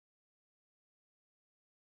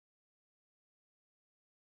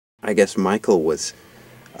I guess Michael was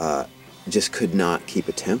just could not keep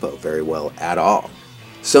a tempo very well at all.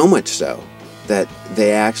 So much so that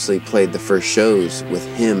they actually played the first shows with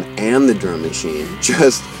him and the drum machine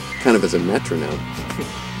just kind of as a metronome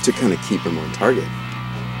to kind of keep him on target.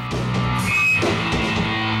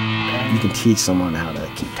 You can teach someone how to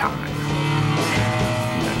keep time.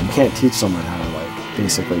 You can't teach someone how to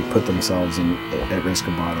basically put themselves at risk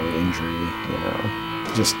of bodily injury,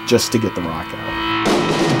 just to get the rock out.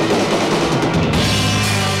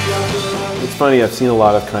 It's funny, I've seen a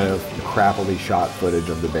lot of kind of crappily shot footage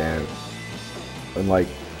of the band. And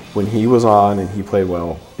when he was on and he played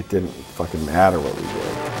well, it didn't fucking matter what we did.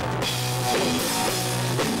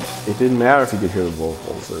 It didn't matter if you could hear the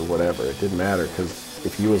vocals or whatever. It didn't matter, because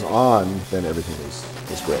if he was on, then everything was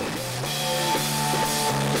great.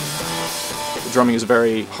 The drumming is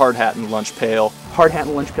very hard hat and lunch pail. Hard hat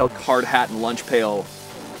and lunch pail. Hard hat and lunch pail.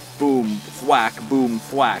 Boom, thwack, boom,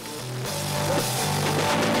 thwack.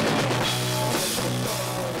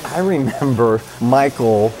 I remember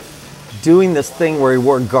Michael doing this thing where he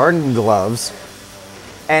wore garden gloves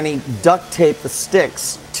and he duct taped the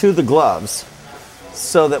sticks to the gloves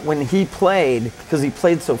so that when he played, because he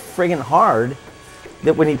played so friggin' hard,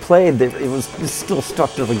 that when he played, it was still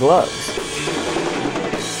stuck to the gloves.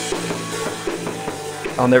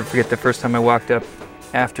 I'll never forget the first time I walked up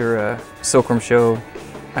after a Silkworm show.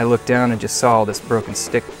 I looked down and just saw all this broken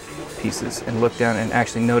stick pieces and looked down and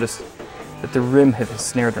actually noticed that the rim of his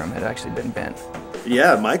snare drum had actually been bent.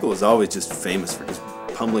 Yeah, Michael was always just famous for just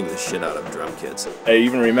pummeling the shit out of drum kits. I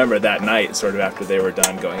even remember that night, sort of after they were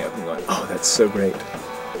done, going up and going, "Oh, that's so great.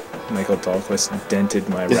 Michael Dahlquist dented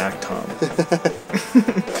my rack tom."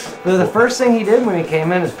 The first thing he did when he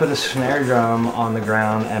came in is put a snare drum on the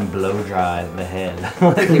ground and blow dry the head.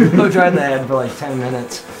 He blow dried the head for 10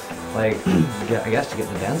 minutes, I guess to get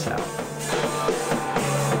the dents out.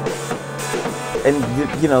 And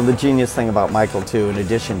the genius thing about Michael too, in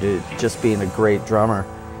addition to just being a great drummer,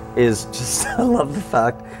 is just I love the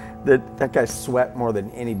fact that that guy sweat more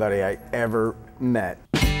than anybody I ever met.